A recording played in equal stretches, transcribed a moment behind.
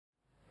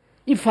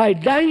If I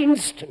die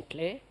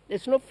instantly,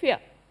 there's no fear.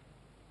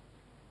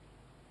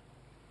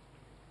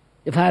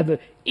 If I have an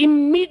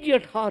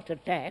immediate heart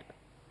attack,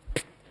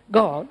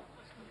 gone,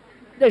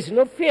 there's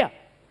no fear.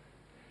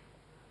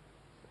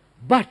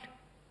 But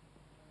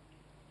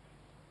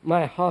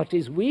my heart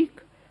is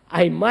weak,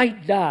 I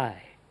might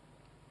die,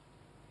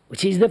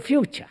 which is the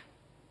future.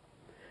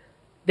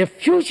 The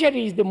future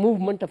is the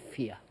movement of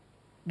fear.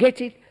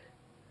 Get it?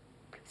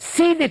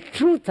 See the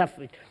truth of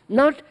it,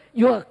 not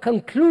your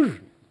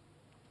conclusion.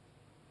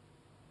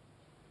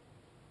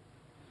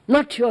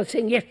 Not your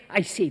saying, yes,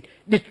 I see it.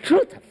 The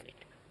truth of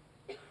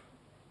it.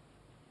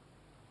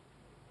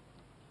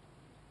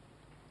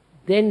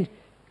 Then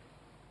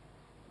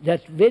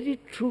that very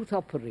truth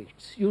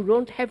operates. You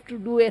don't have to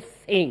do a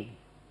thing.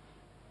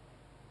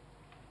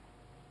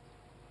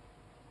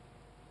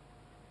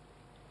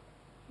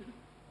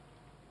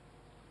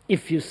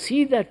 If you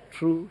see that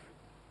truth,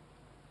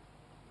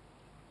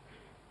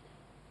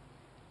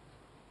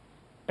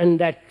 and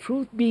that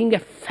truth being a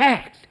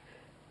fact,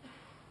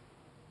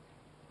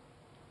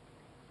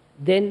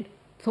 then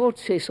thought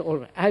says, all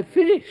right, I've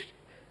finished.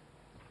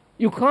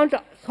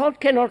 Thought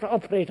cannot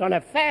operate on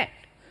a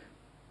fact.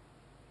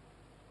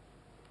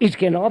 It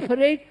can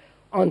operate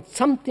on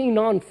something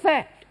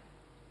non-fact.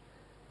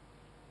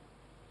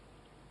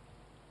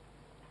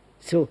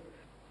 So,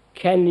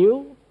 can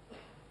you,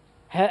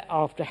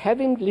 after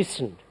having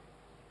listened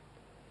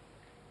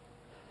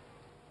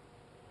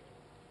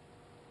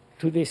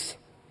to this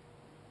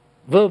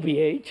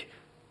verbiage,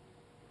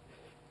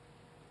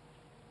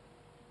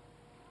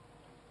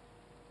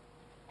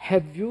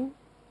 have you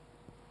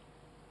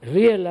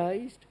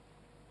realized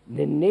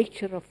the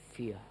nature of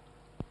fear?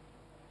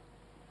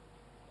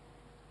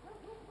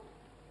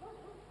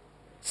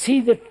 See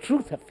the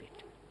truth of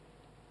it.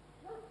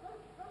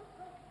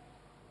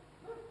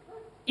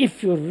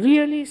 If you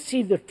really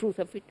see the truth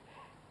of it,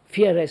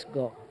 fear has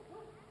gone.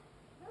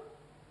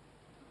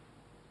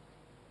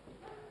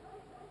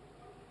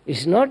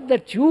 It's not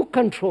that you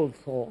control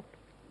thought.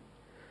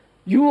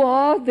 You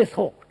are the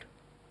thought.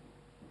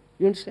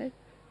 You understand?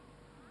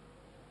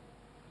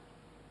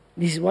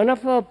 This is one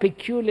of our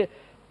peculiar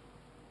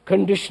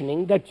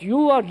conditioning, that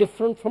you are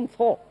different from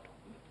thought.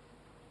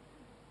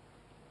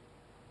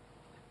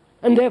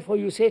 And therefore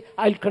you say,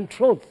 I'll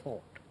control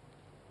thought.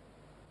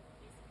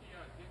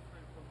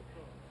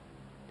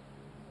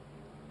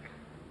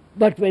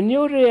 But when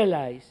you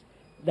realize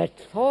that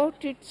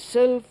thought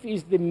itself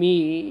is the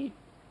me,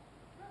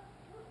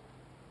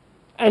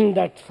 and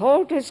that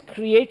thought has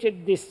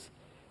created this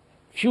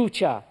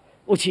future,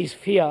 which is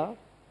fear,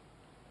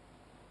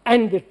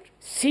 and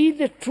see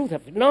the truth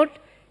of it, not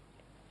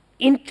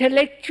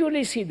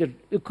intellectually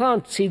you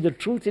can't see the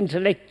truth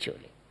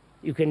intellectually.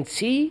 You can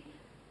see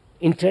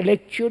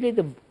intellectually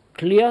the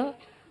clear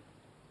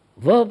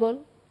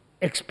verbal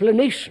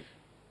explanation,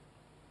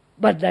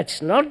 but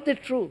that's not the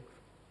truth.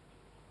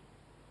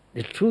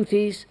 The truth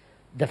is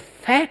the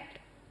fact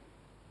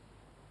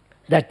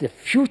that the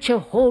future,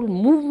 whole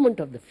movement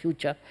of the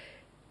future,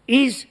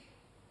 is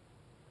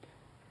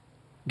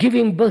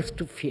giving birth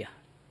to fear.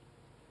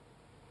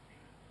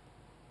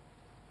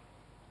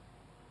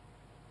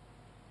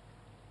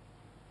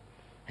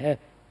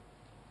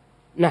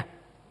 Now,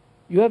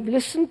 you have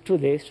listened to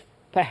this,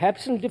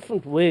 perhaps in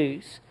different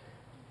ways,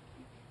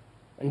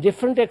 and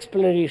different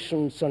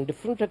explanations on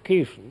different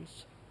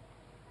occasions,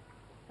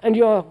 and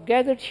you are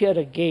gathered here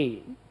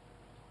again,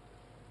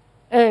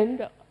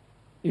 and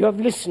you have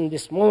listened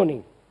this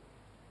morning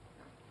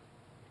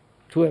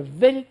to a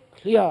very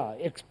clear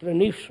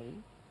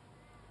explanation,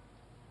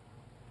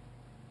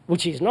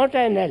 which is not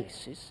an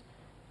analysis,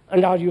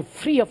 and are you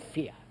free of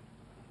fear?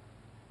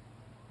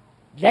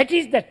 That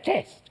is the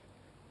test.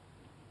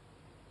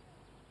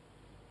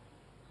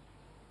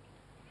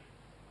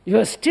 You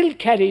are still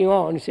carrying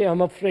on, say,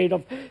 I'm afraid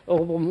of,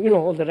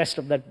 all the rest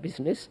of that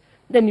business,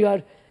 then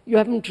you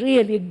haven't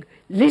really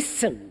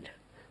listened